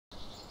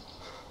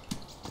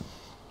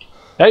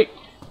Hey!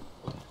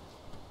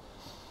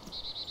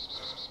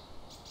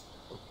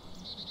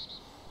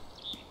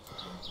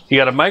 You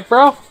got a mic,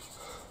 bro?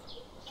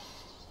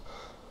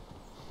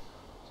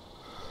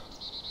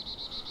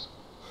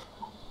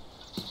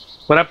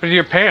 What happened to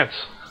your pants?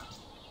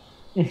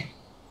 I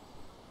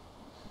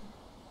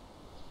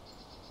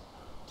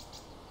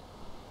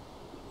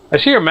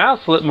see your mouth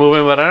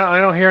moving, but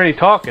I don't hear any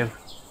talking.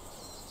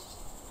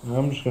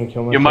 I'm just gonna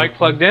kill myself. Your mic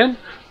plugged in?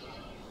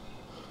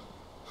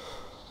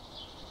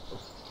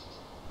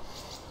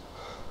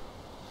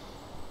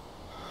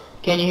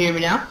 Can you hear me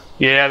now?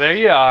 Yeah, there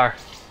you are.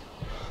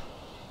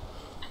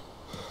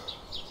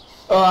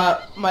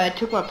 I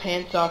took my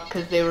pants off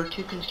because they were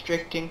too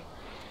constricting.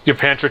 Your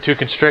pants were too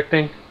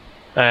constricting?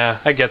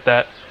 I get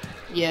that.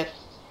 Yes.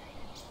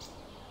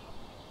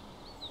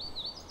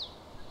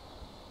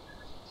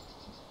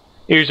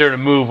 Easier to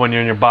move when you're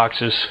in your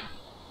boxes.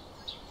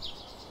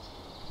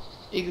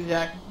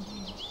 Exactly.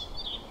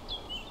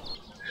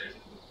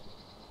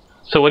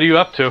 So what are you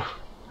up to?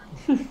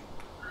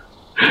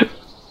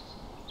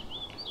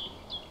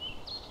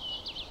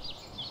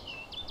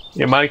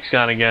 Your mic's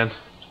gone again.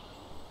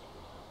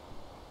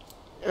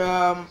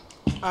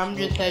 I'm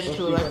just headed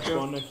to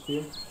Electro.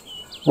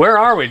 Where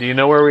are we? Do you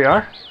know where we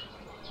are?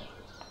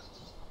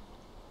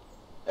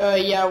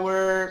 Yeah,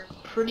 we're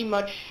pretty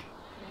much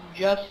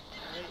just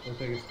like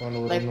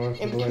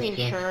north in of between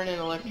Electro. Churn and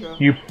Electro.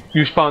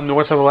 You spawned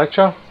north of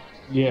Electro?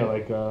 Yeah,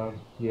 like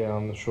yeah,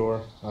 on the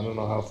shore. I don't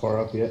know how far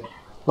up yet.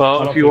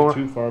 Well, I don't if you think want,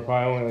 too far,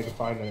 probably only like a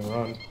 5-minute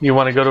run. you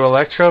want to go to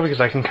Electro because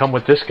I can come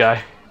with this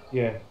guy.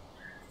 Yeah.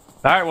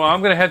 All right, well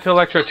I'm gonna head to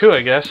Electro too,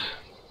 I guess.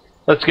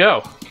 Let's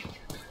go.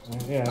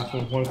 Yeah, so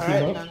want to team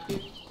Alright, up? sounds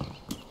good.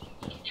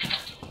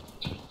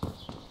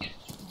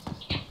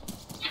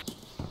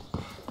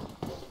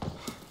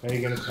 Are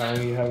you gonna tell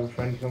me you have a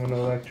friend coming to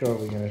Electro, or are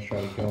we gonna try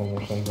to kill him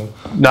or something?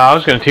 No, I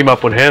was gonna team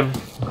up with him,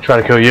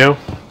 try to kill you.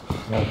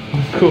 Yeah.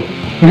 Cool.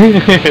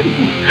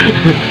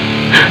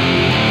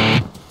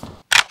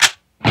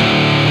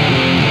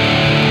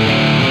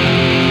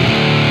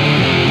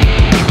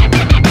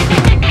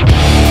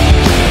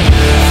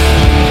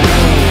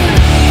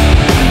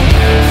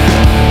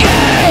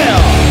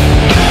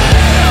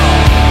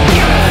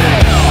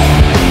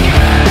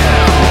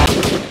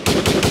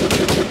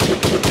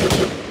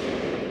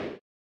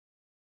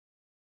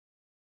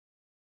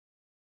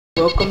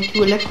 Welcome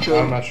to Electro.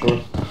 I'm not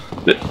sure.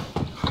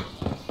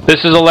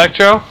 This is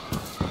Electro?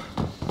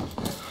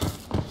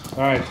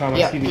 Alright, Tom, I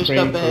Yeah, see the just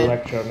training up for ahead.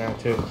 Electro now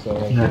too, so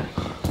like,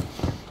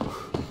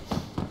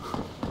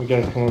 we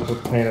gotta come up with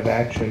a plan of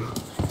action.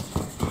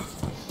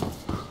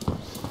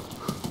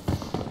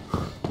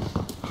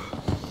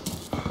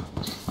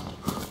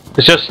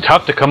 It's just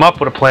tough to come up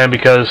with a plan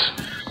because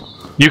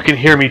you can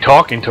hear me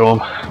talking to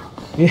him.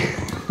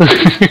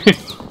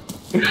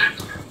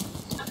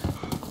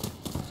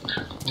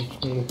 I'm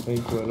trying to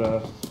think what,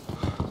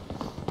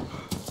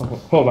 oh,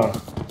 hold on.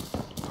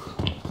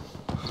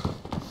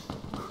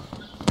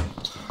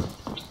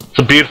 It's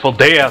a beautiful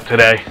day out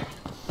today.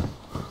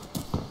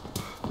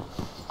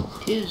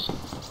 It is.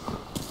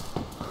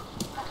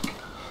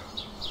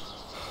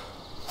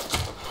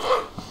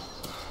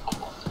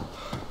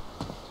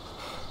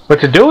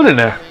 What's it doing in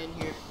there? In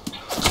here.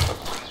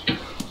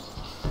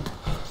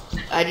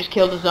 I just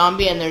killed a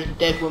zombie and there's a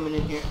dead woman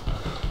in here.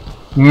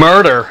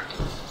 Murder.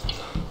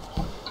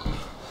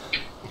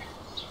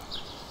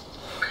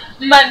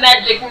 My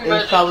magic It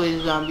was probably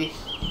the zombie.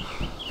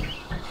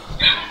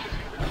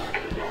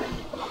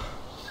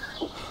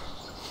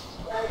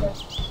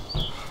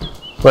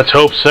 Let's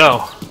hope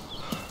so.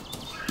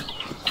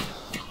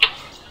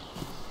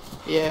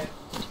 Yeah.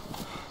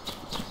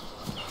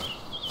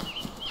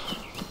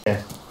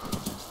 Yeah.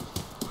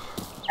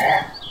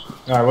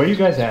 Alright, where are you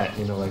guys at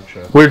in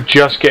Electro? We're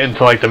just getting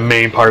to like the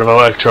main part of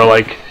Electro,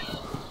 like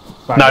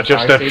By not the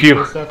just fire a station few.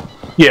 and stuff?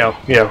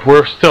 Yeah,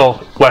 we're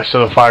still west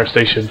of the fire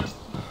station.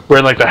 We're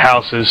in like the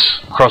houses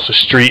across the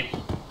street.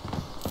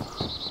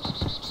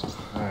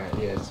 Alright,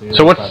 yeah, so you're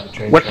So like by the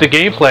train what's the tracks,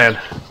 game right? plan?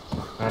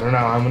 I don't know,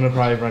 I'm gonna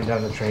probably run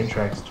down the train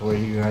tracks to where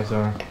you guys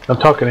are. I'm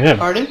talking to him.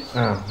 Pardon?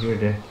 Oh, you're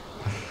dead.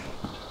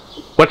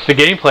 What's the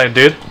game plan,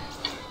 dude?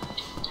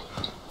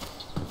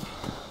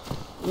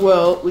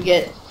 Well, we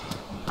get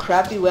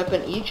crappy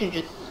weapon each and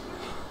just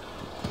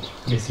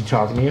Is he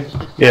talking to you?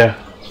 Yeah.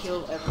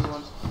 kill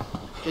everyone.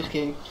 Just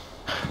kidding.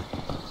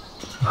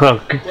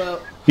 Oh,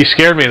 Well, you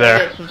scared me I there.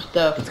 get some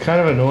stuff. It's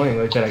kind of annoying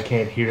like that I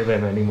can't hear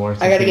them anymore.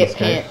 I gotta since get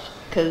they pants,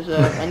 because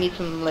I need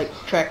some, like,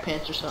 track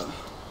pants or something.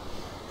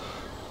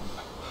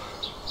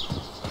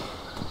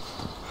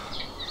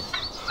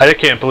 I just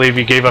can't believe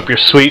you gave up your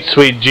sweet,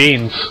 sweet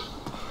jeans.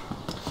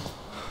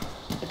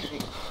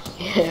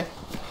 Yeah.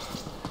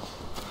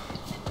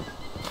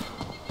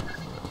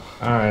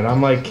 Alright,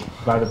 I'm like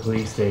by the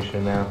police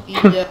station now.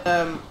 These,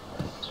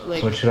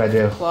 like, What should I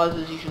do?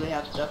 plazas usually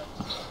have stuff.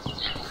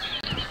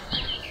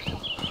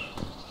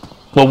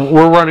 Well,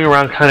 we're running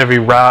around kind of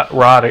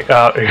erratically,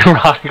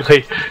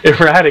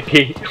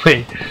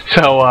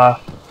 so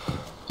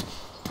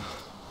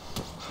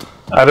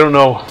I don't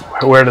know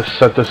where to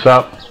set this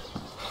up.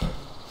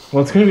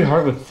 Well, it's gonna be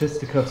hard with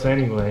fisticuffs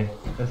anyway.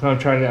 That's what I'm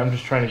trying to. I'm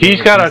just trying to.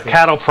 He's got a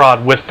cattle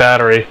prod with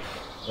battery.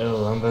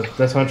 Oh,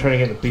 that's why I'm trying to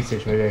get in the police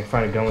station. Maybe I can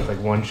find a gun with like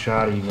one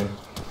shot even.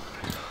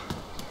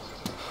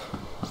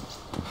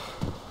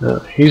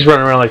 He's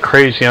running around like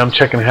crazy. I'm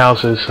checking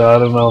houses, so I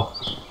don't know.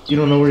 You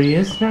don't know where he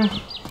is now?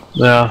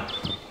 No.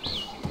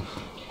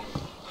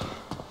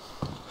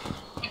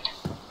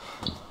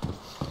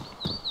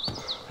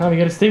 Tom, you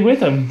gotta stay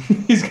with him.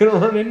 He's gonna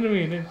run into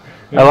me. And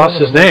I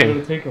lost his name.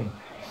 Gonna take him.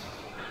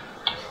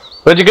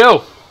 Where'd you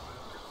go?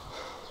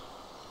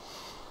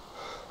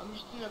 I'm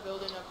just in a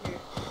building up here.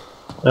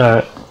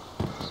 Alright.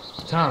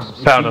 Tom,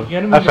 Found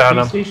him. I found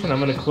him. Station, I'm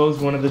gonna close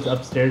one of the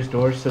upstairs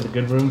doors to the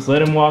good rooms.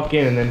 Let him walk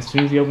in, and then as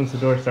soon as he opens the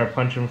door, start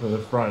punching him from the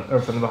front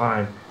or from the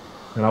behind,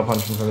 and I'll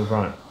punch him from the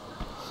front.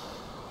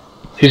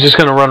 He's just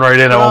gonna run right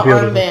in. I won't be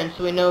able to. Armbands,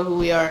 so we know who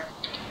we are.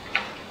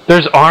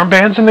 There's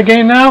armbands in the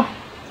game now?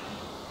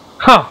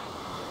 Huh.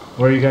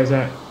 Where are you guys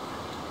at?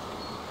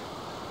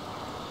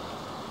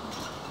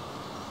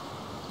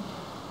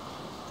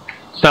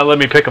 It's not letting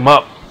me pick him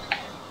up.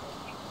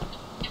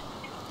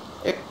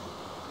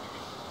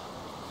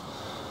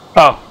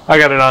 Oh, I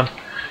got it on.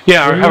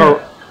 Yeah,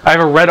 I have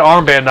a red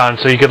armband on,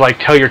 so you could like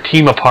tell your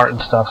team apart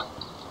and stuff.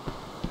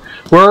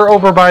 We're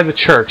over by the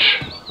church,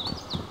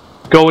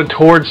 going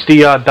towards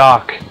the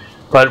dock,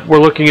 but we're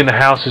looking in the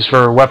houses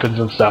for weapons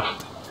and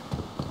stuff.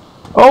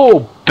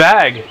 Oh,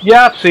 bag,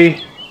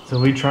 Yapsy. So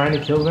are we trying to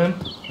kill them?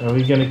 Are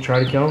we gonna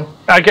try to kill them?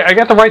 I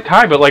got the right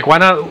time, but like, why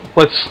not?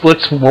 Let's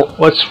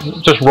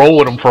just roll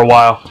with him for a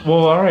while.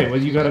 Well, all right.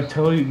 Well, you gotta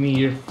tell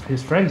me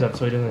his friend's up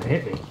so he doesn't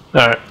hit me.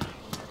 All right.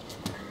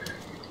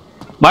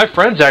 My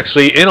friend's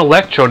actually in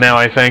Electro now,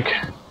 I think.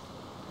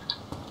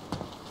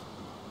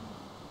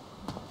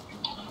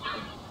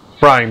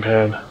 Frying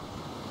pan. I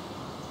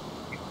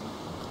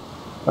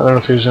don't know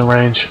if he was in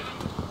range.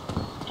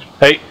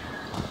 Hey,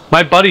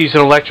 my buddy's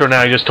in Electro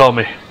now, he just told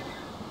me.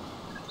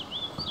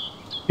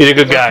 He's a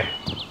good guy.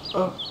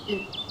 Oh,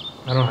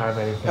 I don't have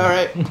anything.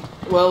 alright.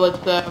 Well, let's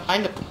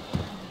find him.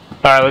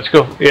 Alright, let's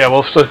go. Yeah,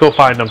 let's go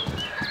find him.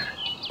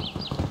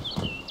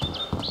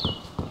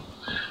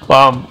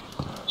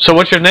 So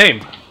what's your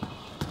name?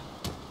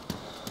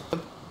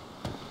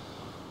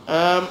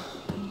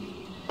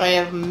 I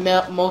have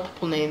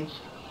multiple names.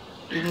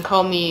 You can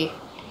call me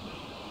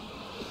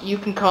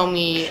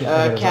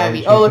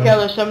Cabby. Oh, look out,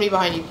 there's somebody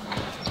behind you.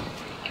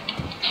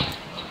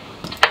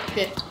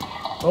 Shit.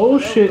 Oh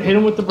shit, hit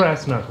him with the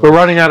brass knuckle. We're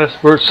running out of...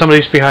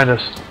 somebody's behind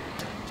us.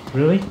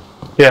 Really?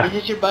 Yeah. Is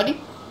this your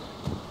buddy?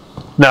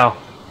 No.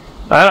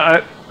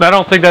 I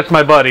don't think that's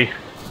my buddy.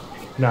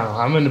 No,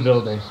 I'm in the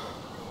building.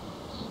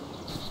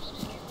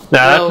 No,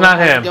 that's not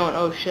him.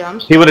 Oh shit, I'm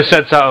sorry. He would have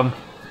said something.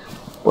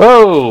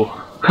 Whoa!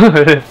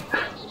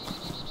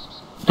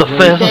 The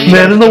fastest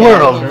man in the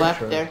world.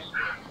 Left there.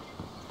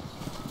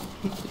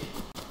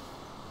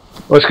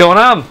 What's going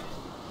on?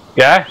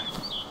 Guy?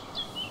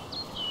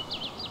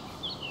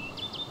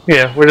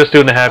 Yeah, we're just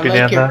doing the happy I like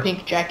dance your now.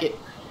 pink jacket.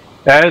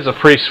 That is a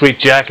pretty sweet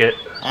jacket.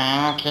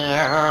 I don't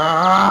care.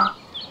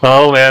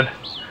 Oh man.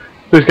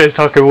 This guy's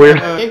talking weird.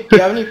 Hey, do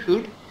you have any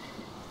food?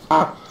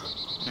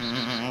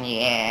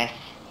 Yes.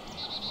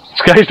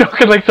 This guy's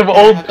talking like some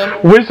old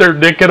wizard.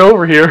 Nick, get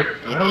over here.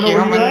 I don't know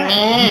where you're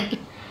at.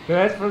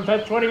 That's for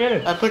about 20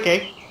 minutes. That's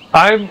okay.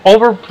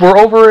 We're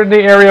over in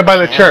the area by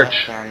the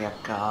church. Hurry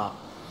up, go.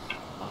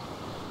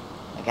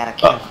 I gotta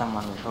kill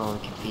someone before we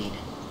can feed.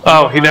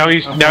 Oh, now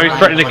he's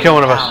threatening to kill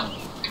one of us.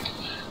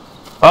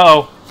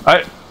 Uh-oh.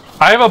 I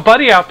have a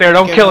buddy out there,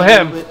 don't kill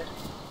him.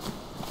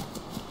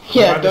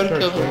 Yeah, don't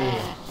kill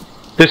him.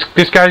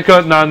 This guy's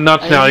going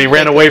nuts now. He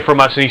ran away from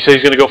us and he said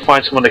he's gonna go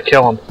find someone to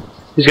kill him.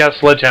 He's got a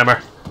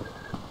sledgehammer.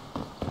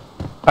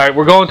 Alright,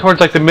 we're going towards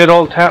like the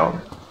middle of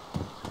town.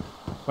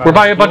 We're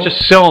by a bunch of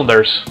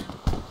cylinders.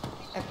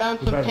 I found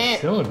some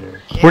pants.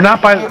 We're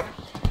not by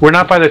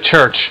the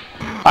church.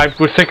 I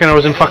was thinking I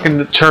was in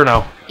fucking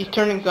Cherno. He's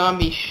turning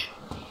zombie.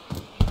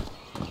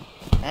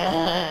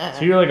 So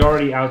you're like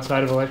already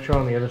outside of Electro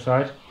on the other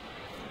side?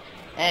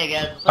 Hey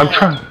guys. I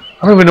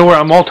don't even know where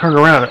I'm all turned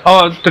around.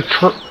 Oh,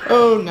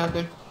 oh,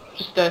 nothing.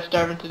 Just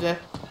starving to death.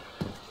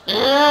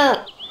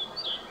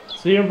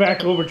 So you're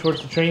back over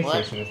towards the train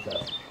station and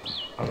stuff.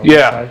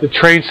 Yeah, the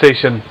train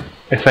station,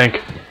 I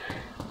think.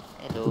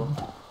 Hello.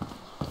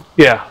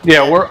 Yeah,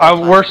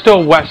 we're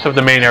still west of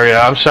the main area.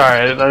 I'm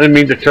sorry, I didn't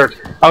mean the church.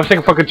 I was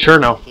thinking fucking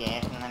Cherno.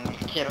 Yes, and I'm gonna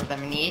kill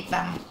them and eat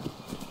them.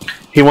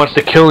 He wants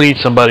to kill and eat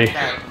somebody.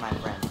 Sorry for my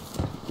friend.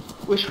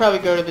 We should probably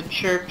go to the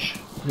church.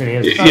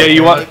 Yeah,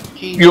 you want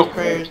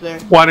prayers there.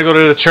 Want to go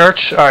to the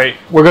church? All right,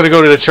 we're gonna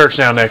go to the church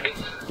now, Nick.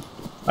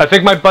 I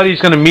think my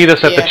buddy's gonna meet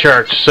us at the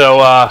church. So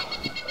Okay,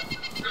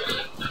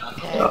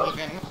 we're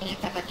gonna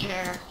meet at the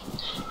church.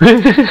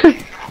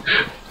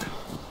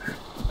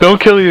 Don't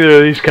kill either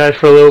of these guys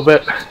for a little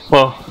bit.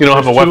 Well, you don't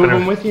have a weapon. Two of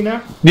them with you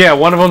now? Yeah,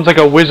 one of them's like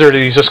a wizard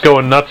and he's just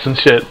going nuts and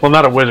shit. Well,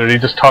 not a wizard,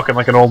 he's just talking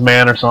like an old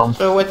man or something.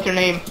 So what's your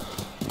name?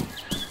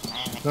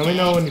 Let me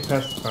know when you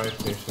pass the fire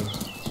station.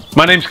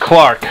 My name's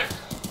Clark.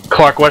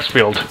 Clark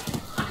Westfield.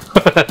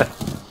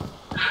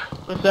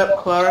 What's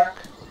up, Clark?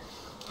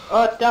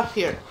 Oh, stuff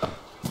here.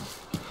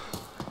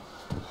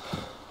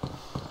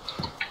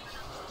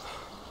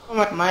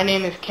 Oh, my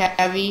name is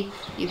Cavi.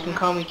 You can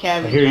call me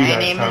Cavi. I hear you My guys,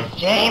 name Tom. is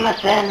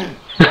Jameson.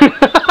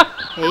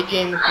 Hey,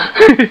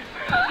 Jameson.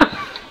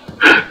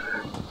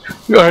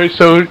 Alright,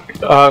 so,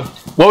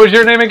 what was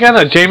your name again?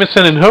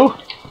 Jameson and who?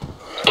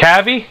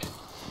 Cavi?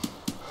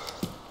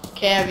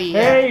 Cavi.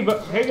 Hey,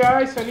 hey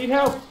guys, I need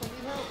help.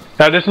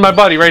 This is my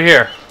buddy right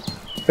here.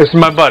 This is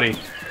my buddy.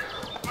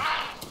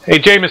 Hey,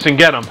 Jameson,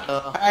 get him.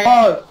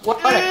 Oh, what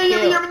a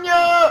kill.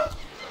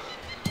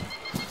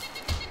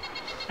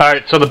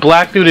 Alright, so the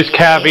black dude is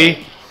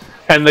Cavi,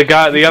 and the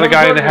other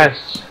guy in the hat.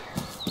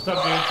 What's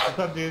up, dude? What's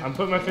up, dude? I'm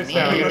putting my fist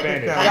down. I got a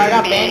bandage. I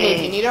got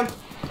band-aids. You need them?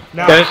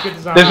 No,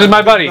 This is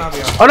my buddy.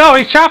 Oh no,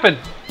 he's chopping.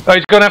 Oh,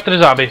 he's going after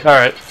the zombie.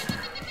 Alright.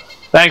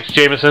 Thanks,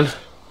 Jameson.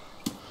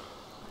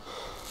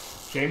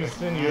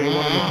 Jameson, you're the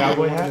one in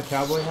the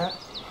cowboy hat?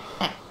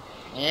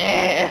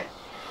 Yeah.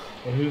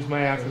 And who's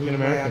my African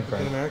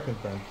American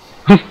friend?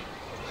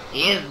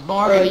 He is Oh,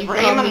 Morgan you call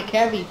me Freeman.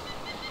 Cavi.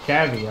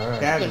 Cavi,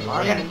 alright.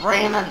 Morgan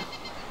Freeman.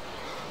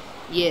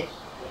 Yes.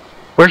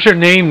 Where's your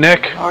name,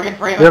 Nick? Morgan You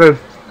Freeman. gotta-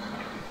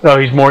 Oh,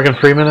 he's Morgan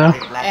Freeman now?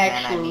 Black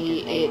man, I mean, his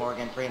Actually, name it-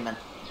 Morgan Freeman.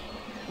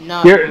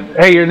 No.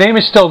 Hey, your name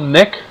is still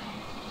Nick?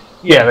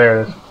 Yeah,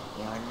 there it is.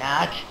 You're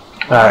not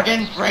Alright.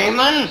 Morgan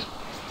Freeman.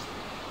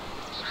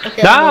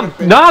 Okay,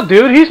 Nah,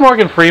 dude, he's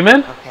Morgan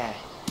Freeman. Okay.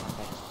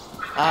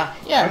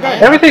 Yeah, Okay.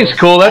 man. Everything's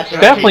cool, that's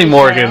definitely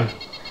Morgan. Okay.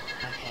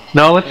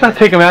 No, let's not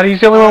take him out, he's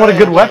the only one with a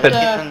good weapon.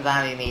 Get some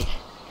zombie meat.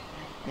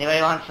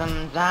 Anybody want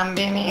some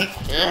zombie meat?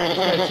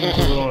 That seems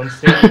a little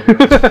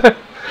unstable.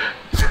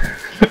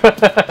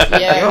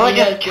 Yeah, You he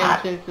has just been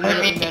cut since the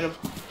minute we me. met him.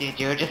 Did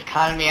you just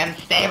call me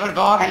unstable,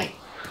 boy?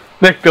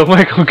 Nick, don't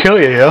make him kill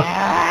you, yo.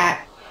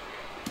 Ah.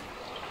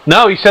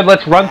 No, he said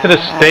let's run to the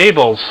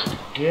stables.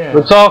 Yeah.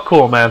 It's all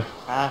cool, man.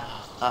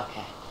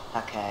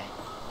 Okay.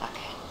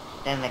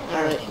 Then the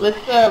Alright,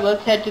 cursing.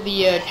 let's head to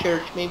the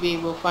church. Maybe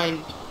we'll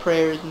find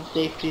prayers and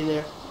safety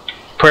there.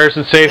 Prayers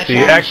and safety,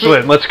 Okay.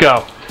 excellent, let's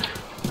go.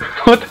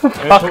 What the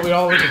That's what fuck? we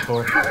all looking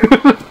for.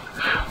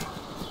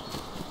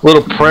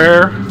 Little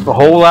prayer, a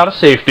whole lot of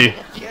safety.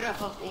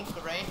 Beautiful thing,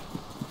 right?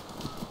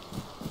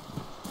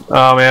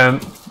 Oh man,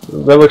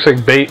 that looks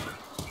like bait.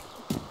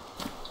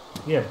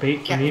 Yeah,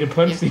 bait for me to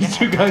punch these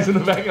two guys in the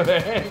back of the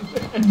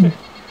head.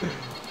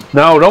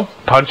 No, don't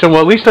punch them.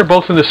 Well, at least they're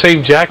both in the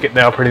same jacket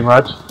now, pretty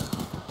much.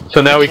 So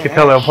now we can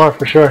tell them apart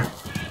for sure.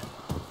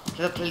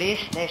 To the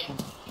police station.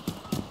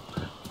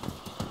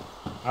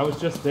 I was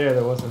just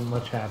there wasn't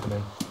much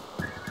happening.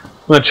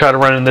 I'm gonna try to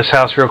run in this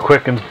house real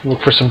quick and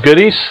look for some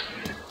goodies.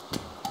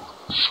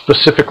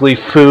 Specifically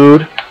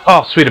food.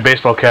 Oh, sweet, a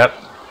baseball cap.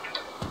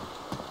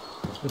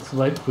 It's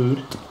light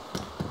food.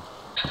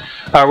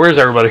 Alright, where's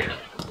everybody?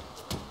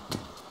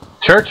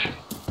 Church?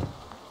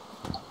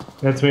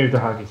 That's me with the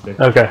hockey stick.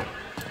 Okay.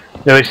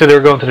 Yeah, they said they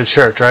were going to the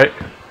church, right?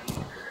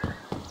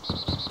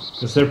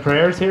 Is there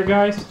prayers here,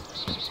 guys?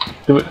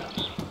 Do it.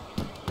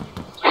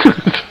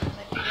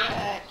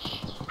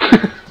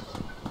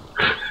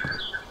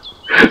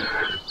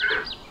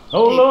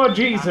 Oh Lord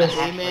Jesus!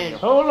 Amen.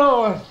 Oh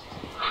Lord!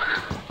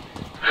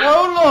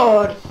 Oh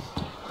Lord!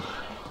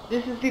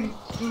 This is the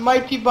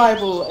mighty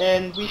Bible,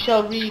 and we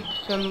shall read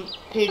some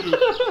pages.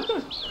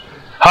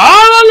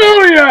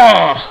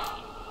 Hallelujah!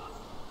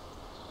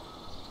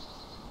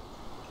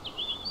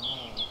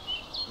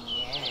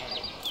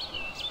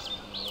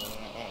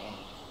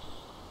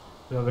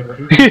 No, the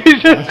crew-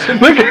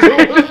 Look at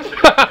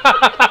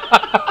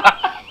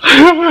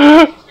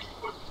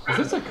Is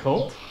this a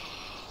cult?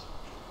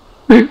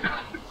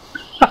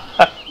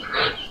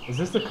 Is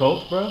this the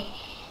cult, bro?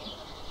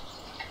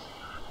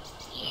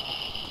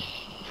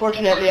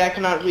 Fortunately, I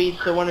cannot read,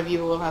 so one of you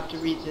will have to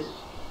read this.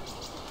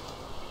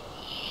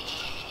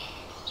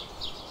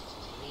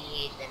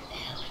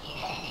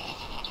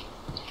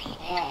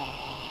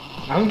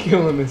 I'm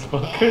killing this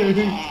fucker.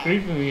 He's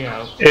creeping me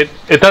out.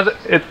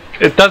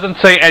 it doesn't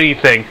say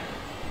anything.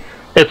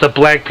 It's a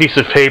blank piece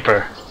of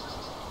paper.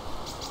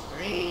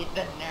 Read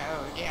the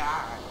note,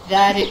 yeah.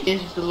 That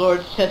is the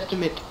Lord's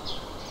Testament.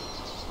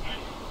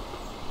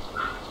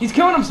 He's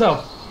killing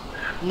himself.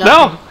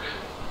 No!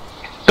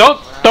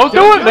 Don't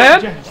do it,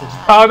 man! Jackson.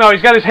 Oh no,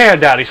 he's got his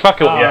hand out. He's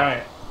fucking with you.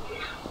 Alright.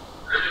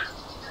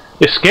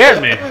 You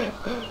scared me.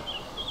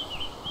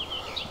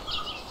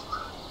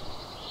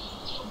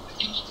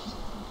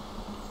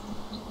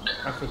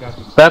 I forgot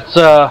these. That's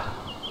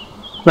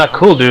not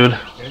cool, dude.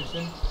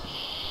 Jensen?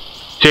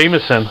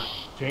 Jameson.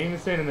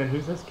 Jameson, and then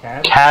who's this?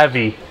 Cavi?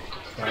 Cavi.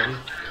 Cavi?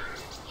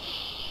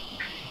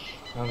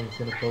 I don't think he's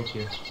gonna poke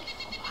you.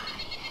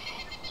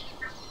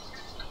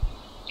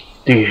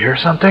 Do you hear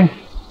something?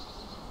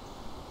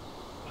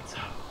 What's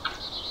up?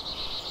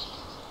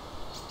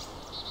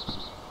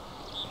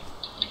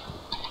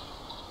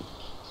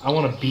 I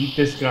want to beat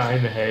this guy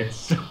in the head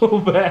so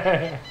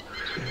bad.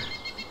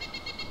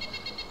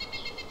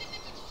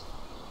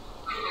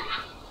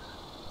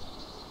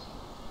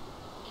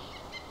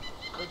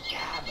 Good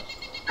job.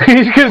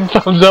 He's getting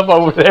thumbs up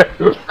over there.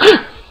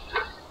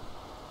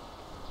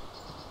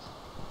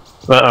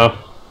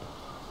 Uh-oh.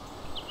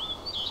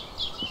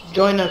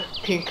 Join us,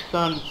 Pink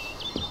Sun.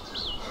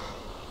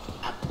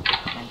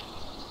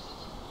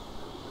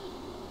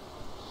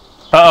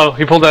 Uh-oh,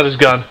 he pulled out his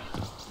gun.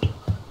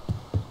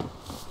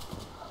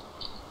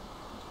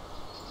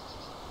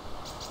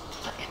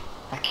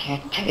 I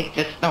can't take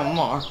this no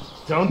more.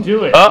 Don't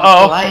do it.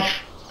 Uh-oh.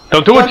 Life.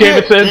 Don't do it,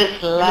 Jameson.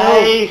 This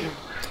life.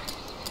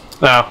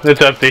 No,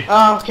 it's empty.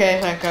 Oh, okay,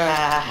 thank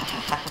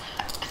God.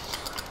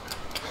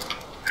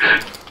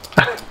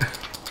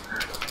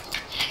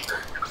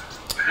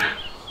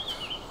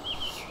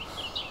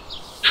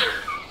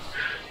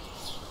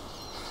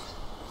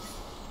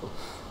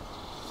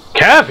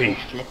 Cavi!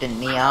 Flipping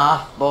me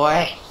off,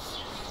 boy.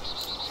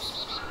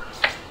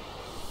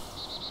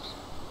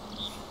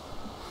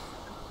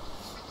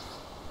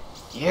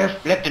 You're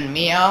flipping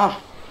me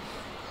off.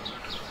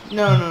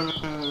 No,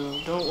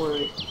 don't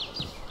worry.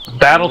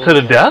 Battle to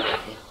the death?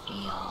 Flip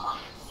me off.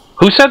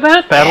 Who said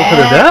that? Battle to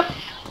the death?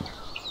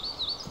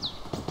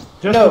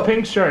 Just No. the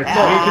pink shirts.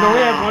 So you can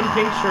only have one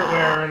pink shirt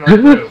wearer in our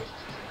crew.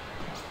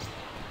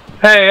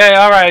 Hey,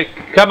 alright.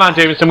 Come on,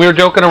 Jameson. We were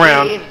joking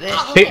around. Leave this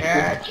Hey,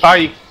 church.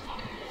 alright.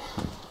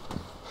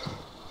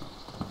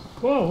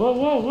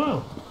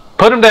 Whoa.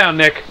 Put him down,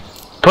 Nick.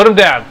 Put him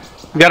down.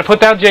 You gotta put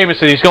down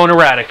Jameson. He's going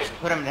erratic.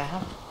 Put him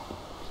down.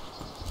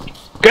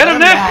 Get Put him, him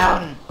Nick!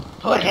 down.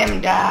 Put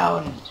him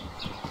down.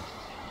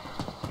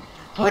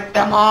 Put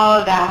them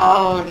all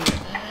down.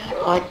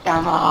 Put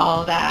them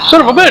all down.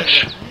 Son of a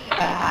bitch!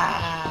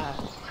 Ah.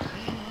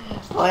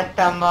 Put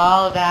them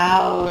all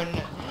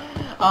down.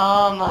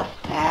 All must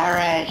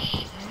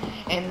perish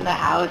in the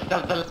house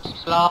of the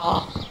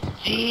law.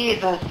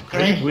 Jesus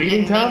Christ.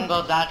 bleeding, Tom?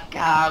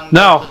 Mingle.com.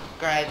 No.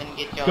 Subscribe and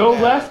get your Go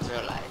girls left.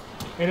 through life.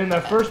 And in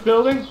that first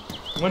building,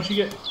 once you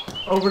get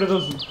over to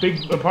those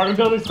big apartment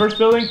buildings, first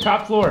building,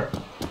 top floor,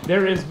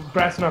 there is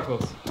Brass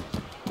Knuckles.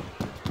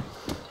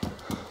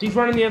 He's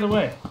running the other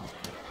way.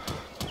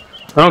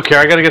 I don't care.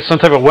 I gotta get some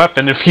type of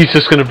weapon if he's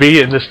just gonna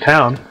be in this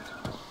town.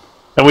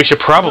 And we should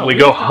probably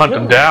No, go we have to hunt kill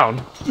him him.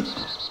 down.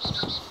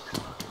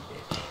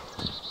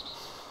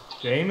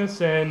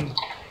 Jameson.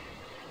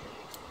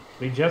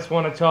 We just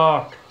want to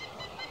talk.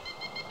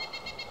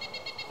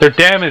 They're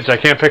damaged. I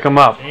can't pick them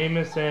up.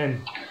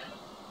 Jameson.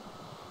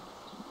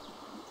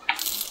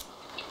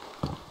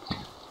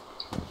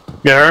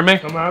 You heard me?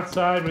 Come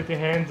outside with your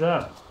hands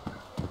up.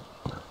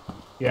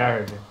 Yeah, I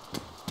heard you.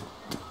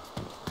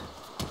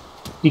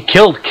 He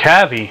killed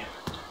Cavi.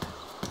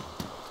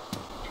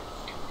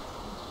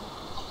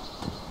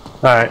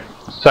 Alright.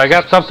 So I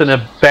got something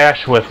to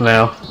bash with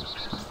now.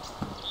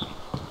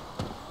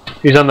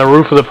 He's on the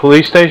roof of the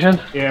police station?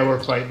 Yeah, we're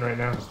fighting right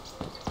now.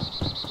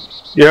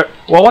 Yeah.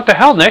 Well, what the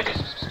hell, Nick?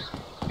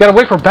 You gotta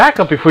wait for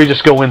backup before you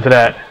just go into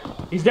that.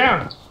 He's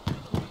down.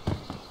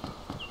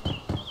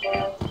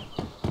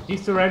 He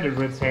surrendered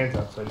with his hands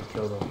up, so I just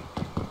killed him.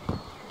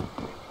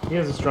 He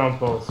has a strong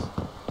pulse.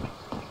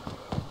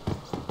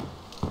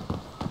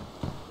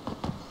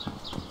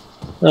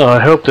 Oh,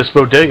 I hope this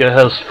bodega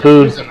has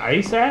food. There's an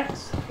ice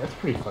axe? That's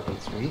pretty fucking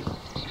sweet.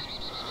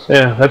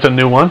 Yeah, that's a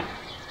new one.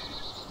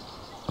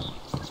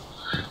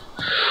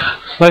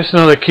 It's nice to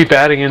know they keep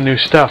adding in new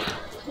stuff.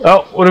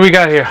 Oh, what do we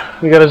got here?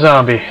 We got a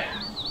zombie.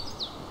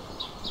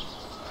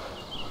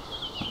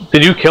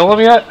 Did you kill him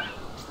yet?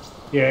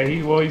 Yeah, he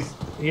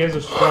has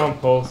a strong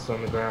pulse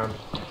on the ground.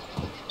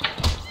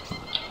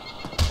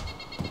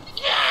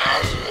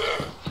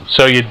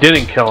 So you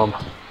didn't kill him.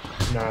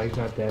 No, he's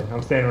not dead.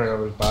 I'm standing right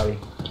over his body.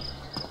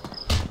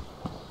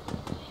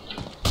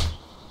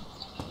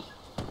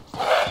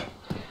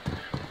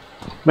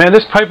 Man,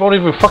 this pipe won't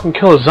even fucking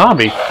kill a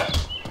zombie.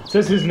 It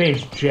says his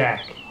name's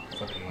Jack.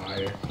 Fucking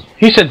liar.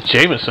 He said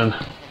Jameson.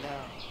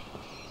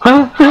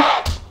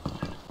 Huh?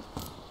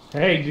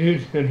 Hey,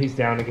 dude, and he's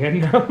down again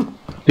now.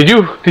 Did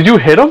you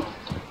hit him?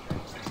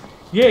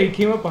 Yeah, he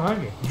came up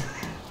behind me.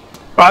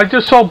 I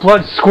just saw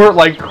blood squirt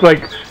like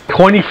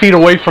 20 feet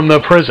away from the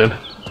prison,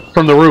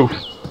 from the roof.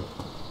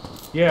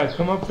 Yeah,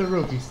 come up the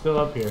roof. He's still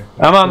up here.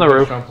 I'm on the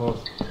roof. Strong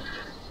pulse.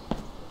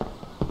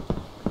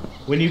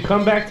 When you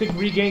come back to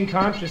regain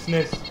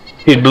consciousness,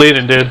 He's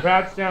bleeding, dude.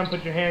 crouch down,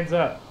 put your hands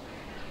up.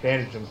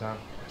 Bandage him, Tom.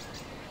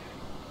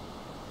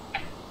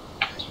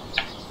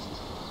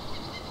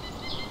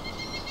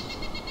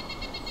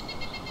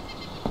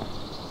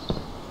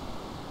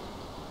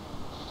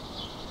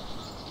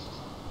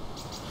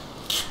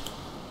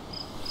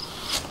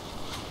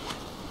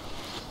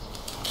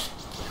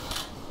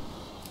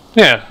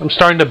 Yeah, I'm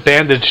starting to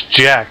bandage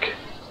Jack.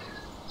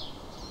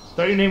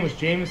 Thought your name was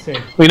Jameson.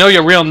 We know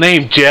your real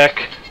name,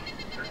 Jack.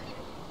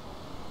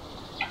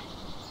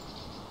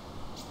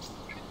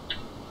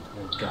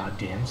 You're a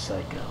goddamn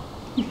psycho.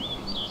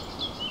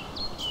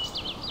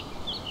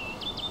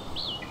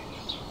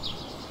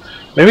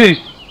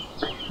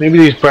 Maybe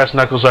these brass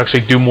knuckles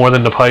actually do more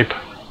than the pipe.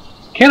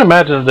 Can't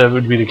imagine that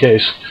would be the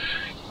case.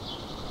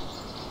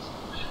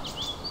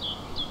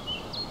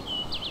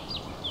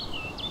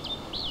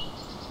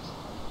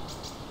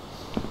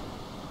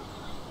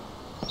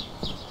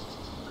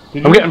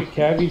 Did I'm you getting- look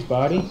at Cavi's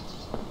body?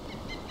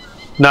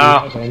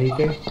 Nah, Have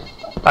anything?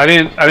 I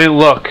didn't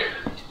look.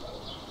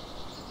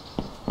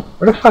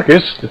 Where the fuck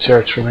is the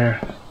church from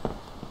here?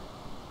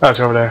 Oh, it's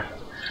over there.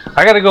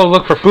 I gotta go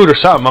look for food or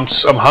something.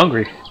 I'm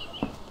hungry.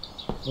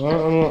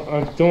 Well,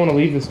 I don't want to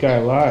leave this guy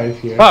alive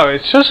here. Oh,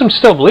 it shows him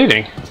still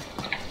bleeding.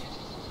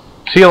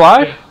 Is he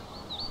alive?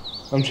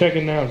 I'm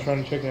checking now. I'm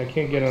trying to check. I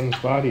can't get on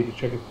his body to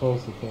check his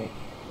pulse. I can't.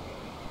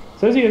 It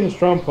says he has a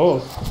strong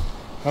pulse.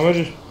 I'm gonna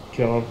just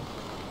kill him.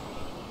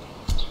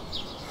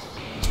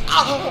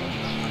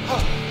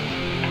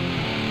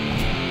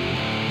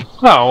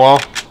 Oh, well.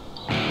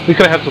 We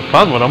could have had some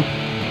fun with him.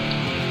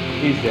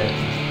 He's dead.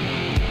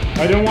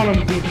 I don't want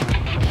him to...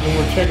 When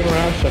we're checking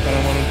around stuff, I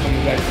don't want him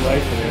coming back to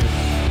life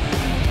again.